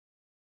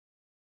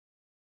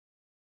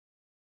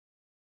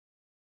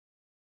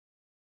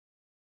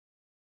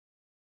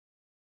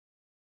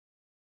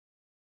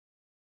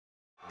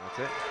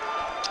it.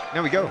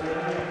 There we go.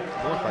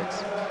 More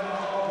fights.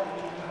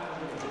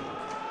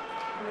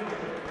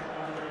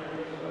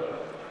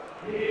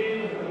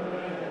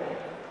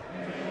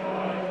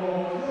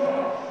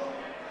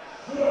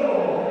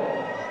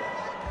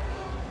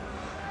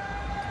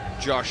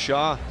 Josh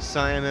Shaw,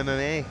 Siam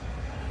MMA,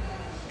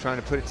 trying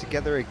to put it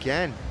together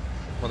again.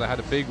 Well, they had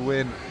a big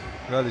win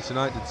early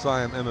tonight at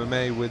Siam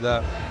MMA with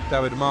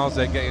David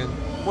Marzek getting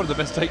one of the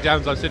best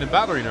takedowns I've seen in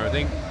Battle Arena, I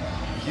think.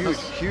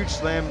 Huge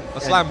slam.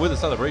 A slam with a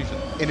celebration.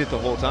 In it the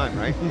whole time,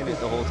 right? In it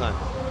the whole time.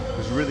 It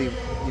was really,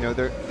 you know,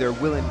 they're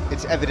willing.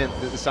 It's evident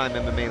that the Siam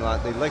MMA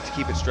lot, they like to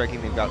keep it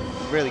striking. They've got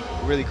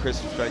really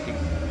crisp striking,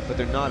 but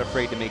they're not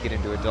afraid to make it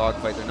into a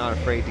dogfight. They're not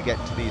afraid to get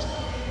into these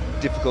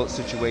difficult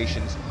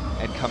situations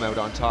and come out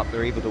on top.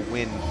 They're able to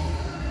win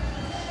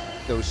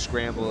those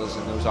scrambles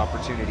and those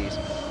opportunities.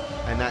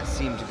 And that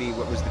seemed to be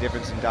what was the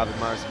difference in David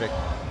Marzek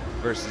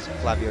versus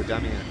Flavio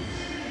Damiano.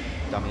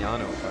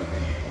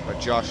 But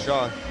Josh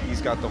Shaw,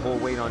 he's got the whole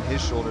weight on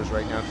his shoulders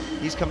right now.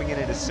 He's coming in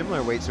at a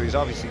similar weight, so he's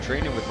obviously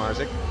training with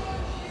Marzek.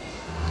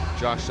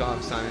 Josh Shaw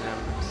of Siam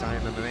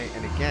MMA,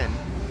 and again,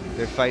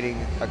 they're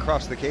fighting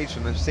across the cage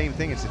from the same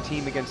thing. It's a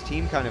team against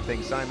team kind of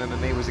thing. Siam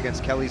MMA was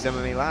against Kelly's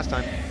MMA last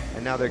time,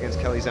 and now they're against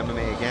Kelly's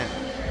MMA again.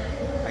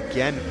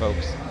 Again,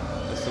 folks,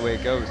 that's the way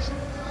it goes.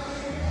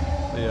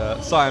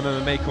 The Siam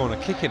MMA corner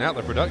kicking out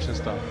the production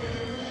stuff.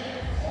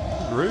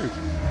 Rude.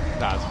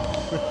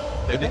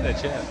 They did their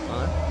chair.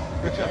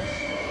 Good job.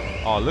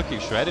 Oh, looking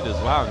shredded as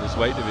well in this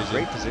weight division.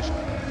 Great position.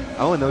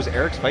 Oh, and those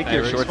Eric's fight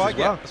gear shorts as well.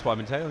 Yeah, that's what I've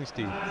been telling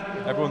Steve.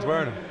 Everyone's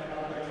wearing them.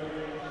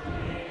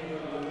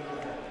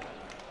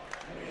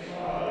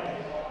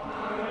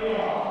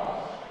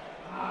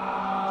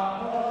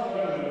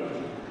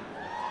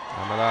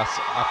 Aimilios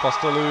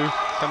Apostolou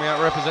coming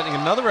out representing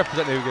another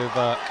representative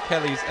of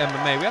Kelly's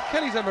MMA. We had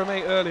Kelly's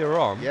MMA earlier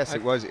on. Yes,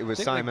 it was. It was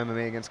Siam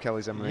MMA against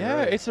Kelly's MMA. Yeah,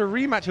 earlier. It's a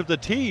rematch of the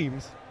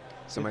teams.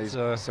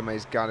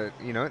 Somebody's got it.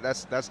 You know,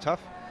 that's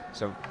tough.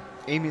 So,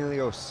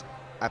 Aimilios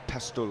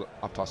Apostolou.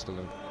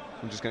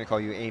 I'm just gonna call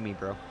you Amy,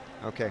 bro.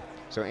 Okay.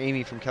 So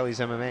Amy from Kelly's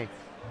MMA.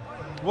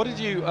 What did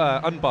you,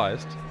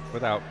 unbiased,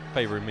 without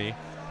favouring me,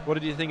 what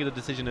did you think of the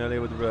decision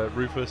earlier with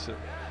Rufus?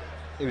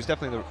 It was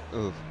definitely the.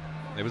 Oof.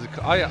 It was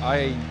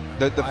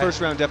the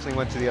first round definitely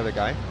went to the other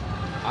guy.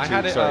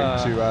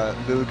 To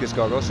Lucas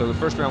Gogol. So the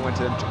first round went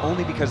to him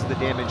only because of the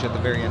damage at the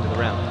very end of the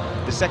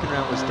round. The second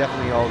round was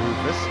definitely all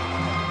Rufus.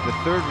 The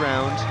third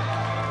round,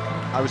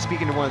 I was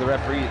speaking to one of the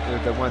referees,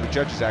 one of the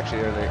judges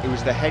actually earlier. It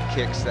was the head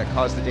kicks that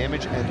caused the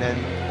damage, and then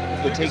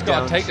the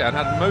takedown. Takedown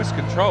had most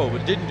control,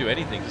 but didn't do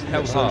anything. Just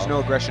held so there was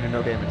no aggression and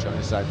no damage on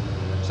his side.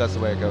 So that's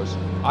the way it goes.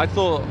 I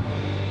thought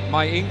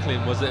my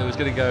inkling was that it was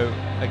going to go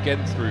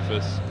against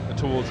Rufus and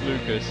towards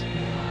Lucas.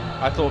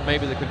 I thought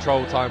maybe the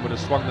control time would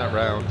have swung that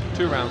round.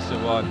 2 rounds to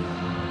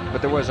 1.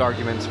 But there was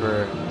arguments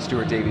for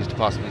Stuart Davies to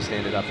possibly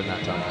stand it up in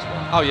that time as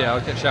well. Oh yeah, I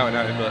kept shouting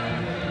at him, but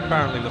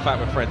apparently the fact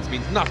we're friends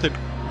means nothing.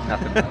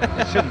 Nothing.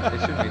 It shouldn't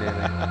mean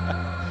anything.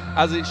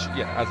 As it should.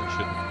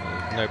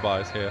 No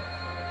bias here.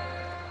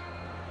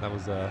 That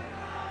was here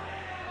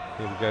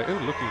we go. Ooh,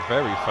 looking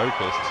very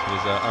focused.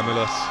 Is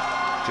Aimilios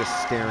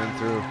just staring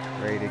through,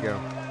 ready to go.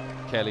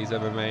 Kelly's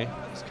MMA.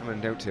 It's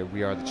coming out to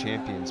 "We Are the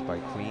Champions" by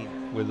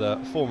Queen. With a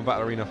former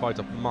Battle Arena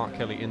fighter Mark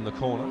Kelly in the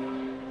corner.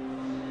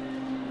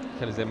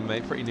 Kelly's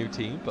MMA, pretty new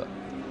team, but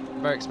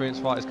very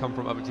experienced fighters come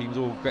from other teams,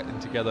 all getting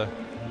together,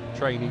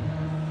 training,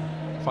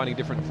 finding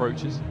different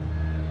approaches.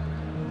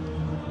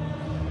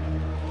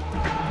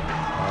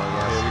 Oh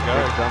yes,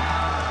 here we go.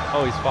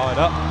 Oh, he's fired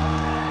up.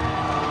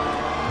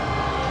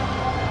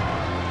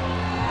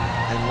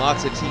 And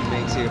lots of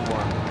teammates here for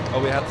him.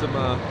 Oh, we had some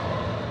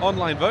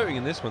online voting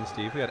in this one,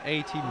 Steve. We had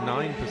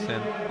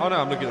 89%. Oh no,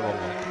 I'm looking at the wrong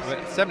one. We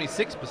had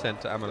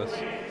 76% to Aimilios.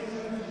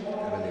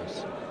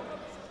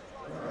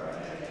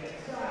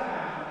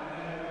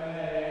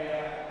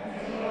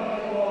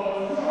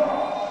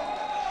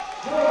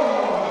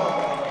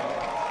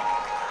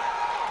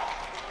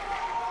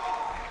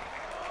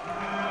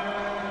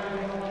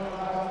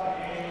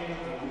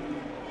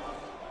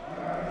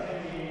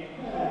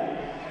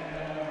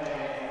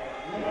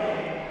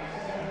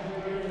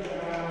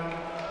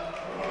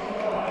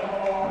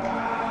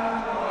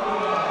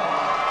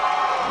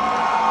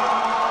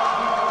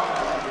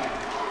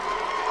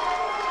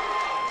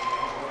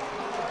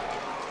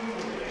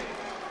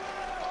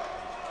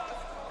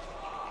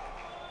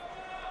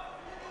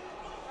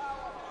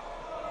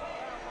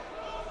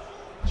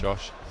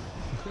 Josh.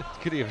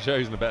 Could he have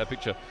chosen a better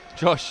picture?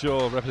 Josh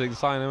Shaw representing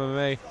Siam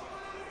MMA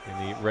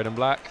in the red and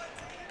black,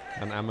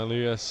 and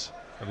Aimilios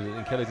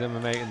representing Kelly's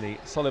MMA in the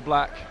solid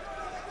black.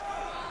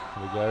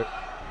 Here we go.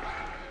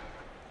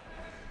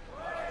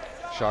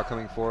 Shaw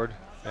coming forward.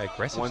 Yeah,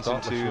 aggressive 1s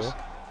start and 2s. Shaw.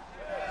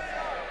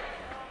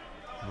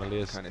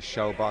 Aimilios kind of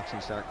shell boxing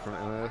start from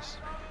Aimilios.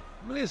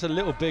 Aimilios a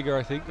little bigger,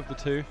 I think, of the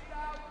two.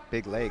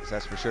 Big legs,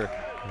 that's for sure.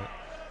 Yeah.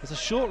 There's a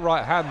short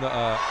right hand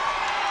that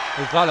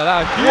huge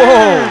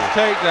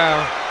takedown.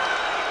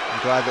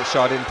 I'm glad that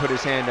Shaw didn't put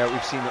his hand out.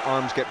 We've seen the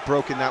arms get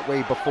broken that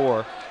way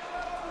before.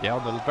 Yeah,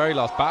 on the very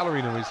last Battle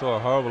Arena we saw a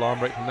horrible arm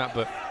break from that,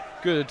 but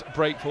Good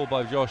break fall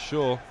by Josh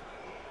Shaw.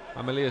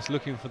 Aimilios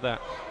looking for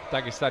that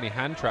Dagestani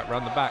hand trap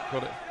around the back.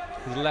 Got it.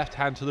 His left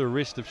hand to the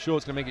wrist of Shaw.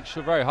 It's going to make it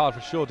very hard for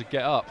Shaw to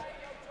get up.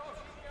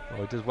 Oh,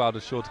 he does well to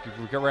Shaw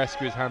to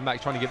rescue his hand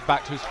back, trying to get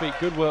back to his feet.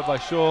 Good work by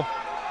Shaw.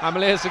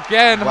 Aimilios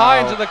again, high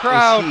into the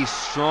crowd. Is he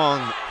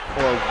strong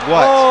or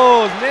what?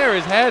 Oh, near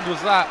his head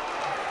was that.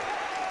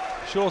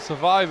 Shaw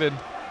surviving.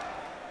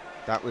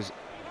 That was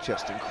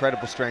just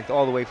incredible strength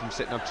all the way from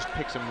sitting up. Just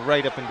picks him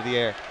right up into the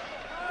air.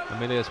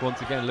 Aimilios once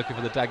again looking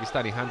for the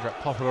Dagestani hand trap,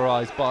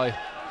 popularized by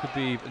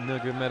Khabib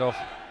Nurmagomedov.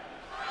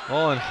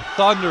 Oh, and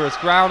thunderous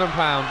ground and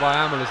pound by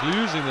Aimilios,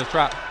 losing the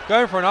trap,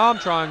 going for an arm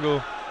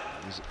triangle.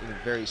 He's in a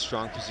very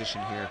strong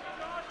position here.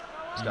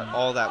 He's got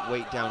all that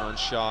weight down on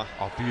Shaw.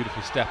 Oh,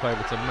 beautiful step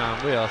over to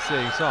mount. We are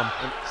seeing some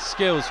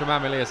skills from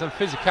Aimilios and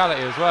physicality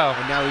as well.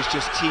 And now he's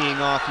just teeing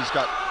off. He's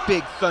got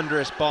big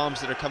thunderous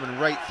bombs that are coming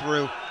right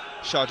through.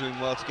 Shaw doing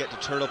well to get to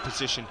turtle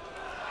position.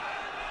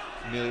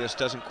 Aimilios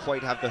doesn't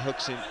quite have the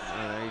hooks in.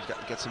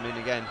 He gets him in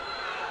again.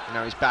 And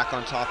now he's back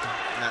on top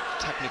in that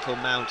technical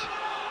mount.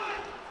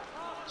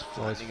 He's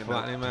flattening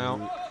him out.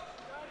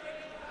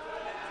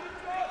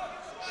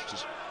 It's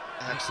just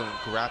excellent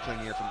grappling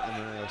here from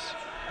Aimilios.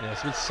 Yeah,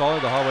 it's been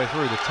solid the whole way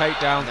through. The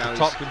takedowns, the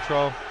top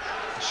control.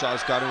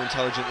 Shaw's got to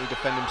intelligently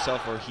defend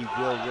himself or he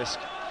will risk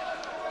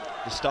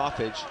the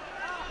stoppage.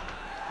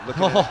 Look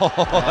at it.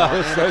 That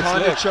was so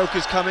Anaconda slick. choke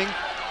is coming.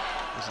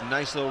 There's a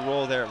nice little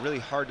roll there. Really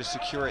hard to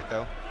secure it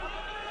though.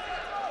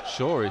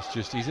 Sure, it's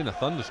just he's in a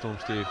thunderstorm,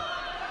 Steve.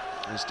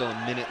 And there's still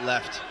a minute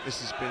left. This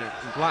has been an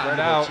Flattened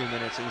incredible out. 2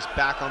 minutes. And he's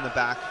back on the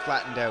back,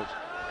 flattened out.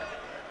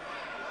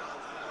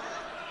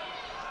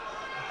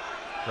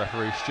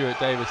 Referee Stuart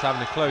Davis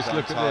having a close He's on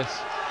look at top. this.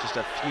 Just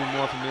a few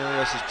more from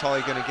Aimilios is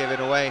probably going to give it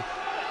away.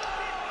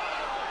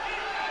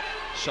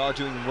 Shaw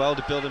doing well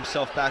to build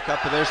himself back up,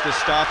 but there's the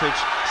stoppage.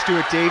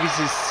 Stuart Davies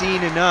has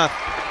seen enough.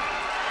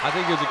 I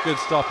think it was a good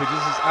stoppage.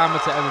 This is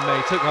amateur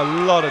MMA. Took a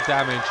lot of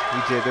damage.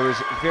 He did. There was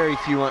very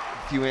few.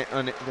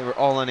 They were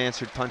all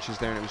unanswered punches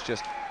there, and it was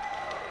just.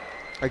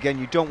 Again,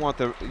 you don't want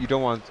a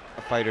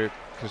fighter,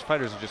 because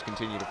fighters will just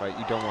continue to fight.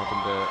 You don't want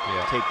them to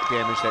take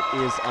damage that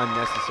is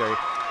unnecessary.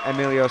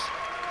 Aimilios,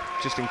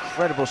 just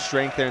incredible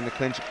strength there in the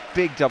clinch.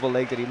 Big double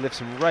leg that he lifts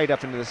him right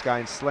up into the sky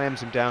and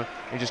slams him down,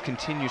 and just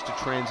continues to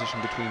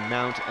transition between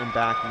mount and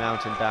back,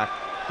 mount and back.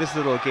 This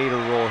little gator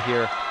roll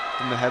here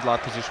from the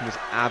headlock position was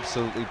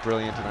absolutely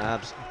brilliant,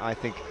 and I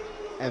think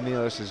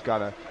Aimilios has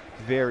got a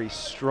very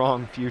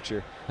strong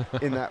future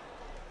in that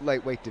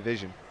lightweight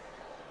division.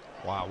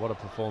 Wow, what a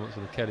performance for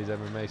the Kelly's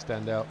MMA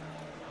standout.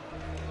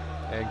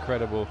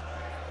 Incredible.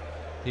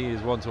 He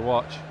is one to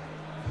watch.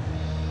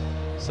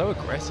 So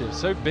aggressive,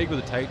 so big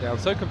with the takedown,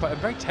 so and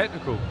very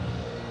technical.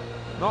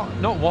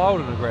 Not wild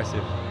and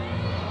aggressive,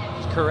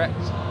 just correct.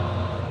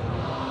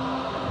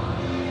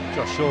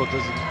 Josh Shaw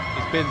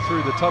he's been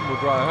through the tumble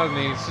dryer, hasn't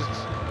he? It's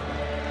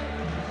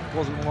just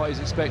wasn't what he's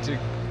expecting.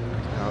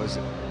 No, it was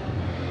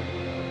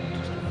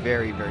just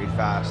very, very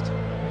fast.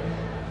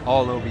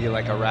 All over you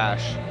like a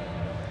rash.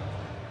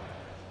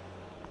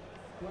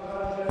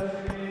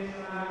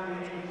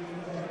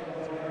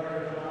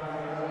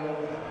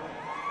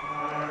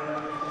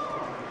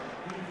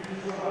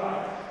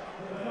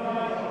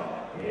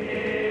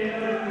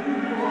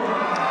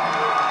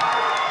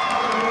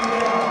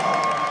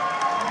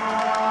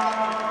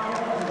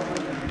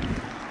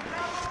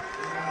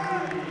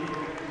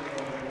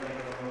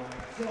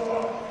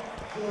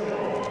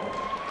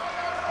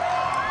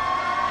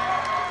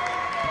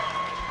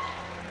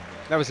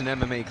 That was an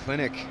MMA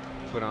clinic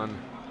put on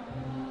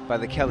by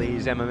the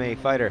Kelly's MMA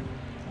fighter.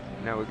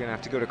 Now we're gonna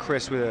have to go to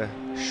Chris with a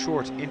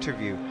short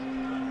interview,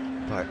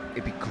 but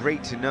it'd be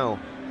great to know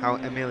how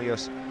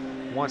Aimilios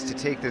wants to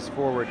take this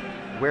forward,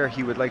 where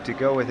he would like to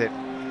go with it,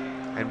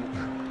 and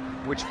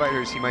which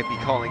fighters he might be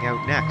calling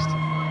out next.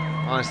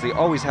 Honestly,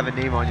 always have a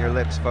name on your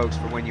lips, folks,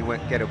 for when you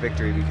get a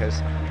victory,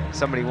 because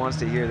somebody wants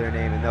to hear their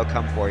name and they'll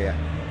come for you.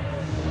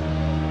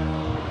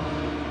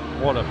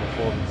 What a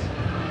performance.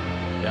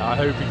 Yeah, I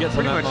hope he gets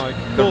on Pretty that much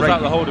mic. Calls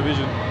out the whole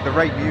division. The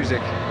right music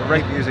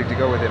to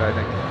go with it, I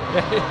think.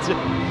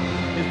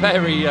 It's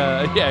very,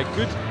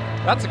 good.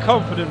 That's a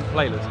confident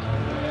playlist.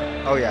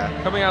 Oh yeah.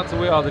 Coming out to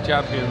We Are the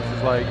Champions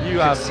is like, you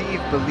have... Conceive,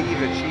 believe,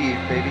 achieve,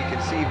 baby.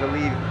 Conceive,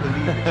 believe,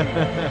 achieve.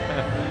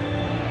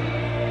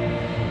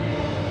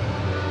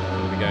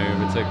 We'll be going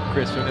over to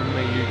Chris from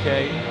MMA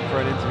UK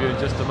for an interview in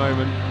just a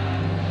moment.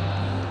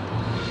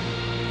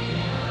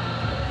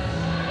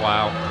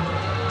 Wow.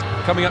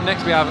 Coming up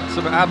next, we have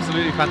some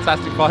absolutely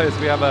fantastic fighters.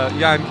 We have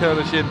Jan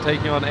Kurlishin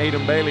taking on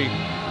Aidan Bailey.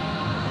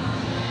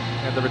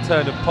 And the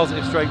return of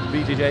Positive Strength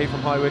BJJ from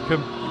High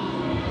Wycombe.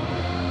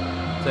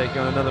 Taking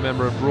on another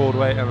member of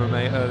Broadway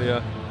MMA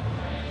earlier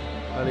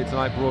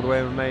tonight.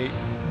 Broadway MMA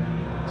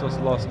just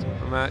lost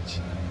a match.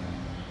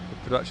 The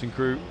production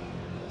crew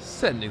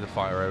sending the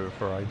fire over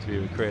for our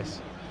interview with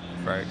Chris.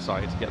 Very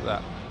excited to get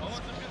that.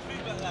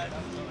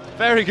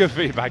 Very good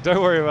feedback,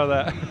 don't worry about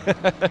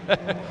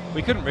that.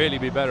 We couldn't really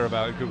be better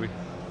about it, could we?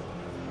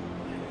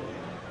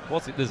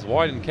 What's it? There's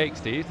wine and cake,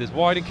 Steve. There's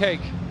wine and cake.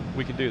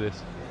 We can do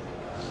this.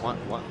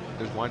 What?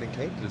 There's wine and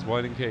cake? There's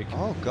wine and cake.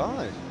 Oh,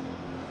 God.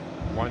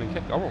 Wine and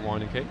cake. I want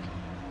wine and cake.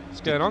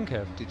 What's going on,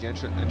 Kev? Did you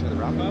enter the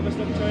raffle? Is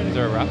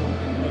there a raffle?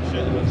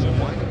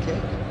 Wine and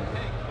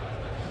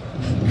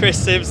cake? Chris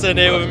Simpson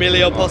here with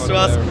Aimilios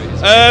Apostolou.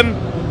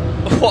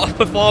 What a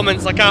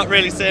performance, I can't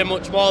really say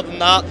much more than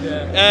that.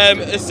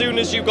 As soon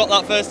as you got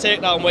that first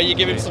takedown where you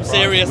give him some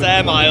serious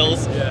air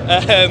miles,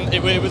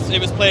 it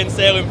was plain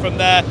sailing from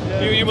there.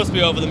 You must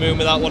be over the moon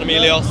with that one,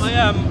 Aimilios. I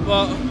am,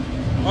 but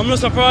I'm not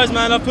surprised,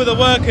 man. I've put the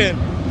work in.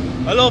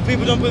 A lot of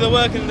people don't put the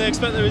work in and they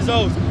expect the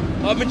results.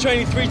 I've been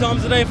training 3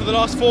 times a day for the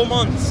last 4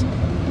 months.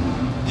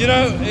 You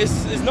know,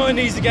 it's not an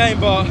easy game,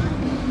 but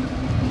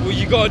well,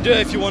 you got to do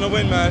it if you want to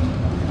win, man.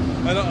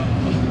 And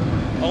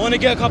I want to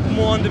get a couple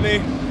more under me,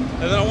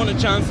 and then I want a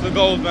chance for the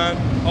gold, man.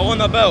 I want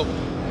that belt.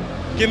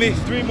 Give me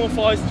 3 more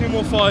fights, 2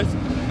 more fights,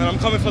 and I'm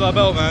coming for that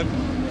belt, man.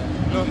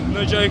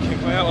 No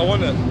joking. I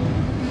want it.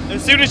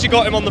 As soon as you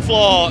got him on the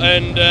floor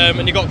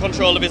and you got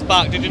control of his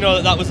back, did you know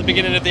that that was the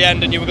beginning of the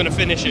end and you were going to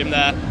finish him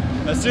there?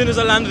 As soon as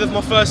I landed with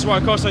my first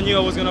right cross, I knew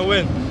I was going to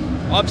win.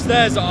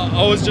 Upstairs,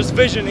 I was just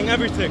visioning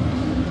everything.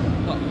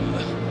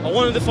 I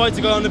wanted the fight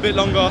to go on a bit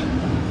longer,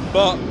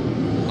 but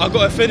I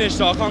got it finished,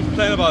 so I can't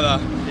complain about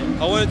that.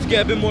 I wanted to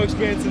get a bit more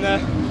experience in there,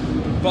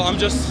 but I'm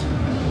just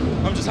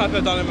happy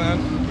I've done it, man.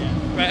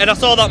 Right, and I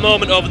saw that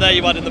moment over there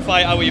you had in the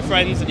fight. How were your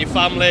friends and your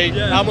family?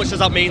 Yeah. How much does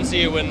that mean to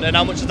you, and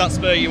how much does that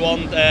spur you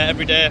on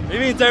every day? It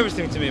means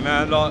everything to me,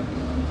 man. Like,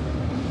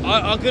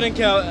 I couldn't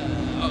care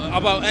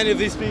about any of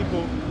these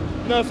people.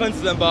 No offense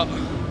to them, but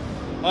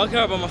I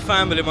care about my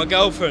family, my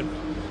girlfriend,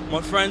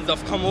 my friends that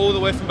have come all the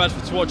way from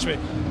Bedford to watch me.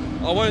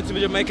 I wanted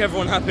to make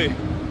everyone happy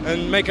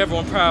and make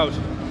everyone proud.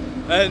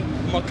 And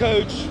my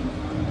coaches,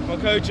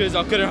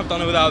 I couldn't have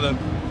done it without them.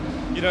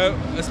 You know,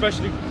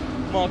 especially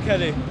Mark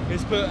Kelly.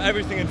 He's put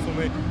everything in for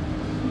me.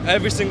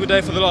 Every single day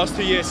for the last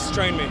 2 years, he's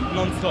trained me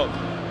non-stop.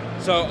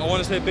 So I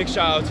want to say a big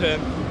shout out to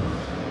him.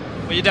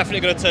 Well, you're definitely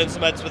going to turn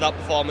some heads with that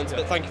performance,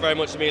 but thank you very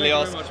much,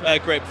 Aimilios.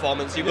 Great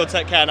performance. You go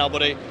take care now,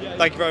 buddy.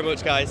 Thank you very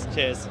much, guys.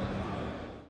 Cheers.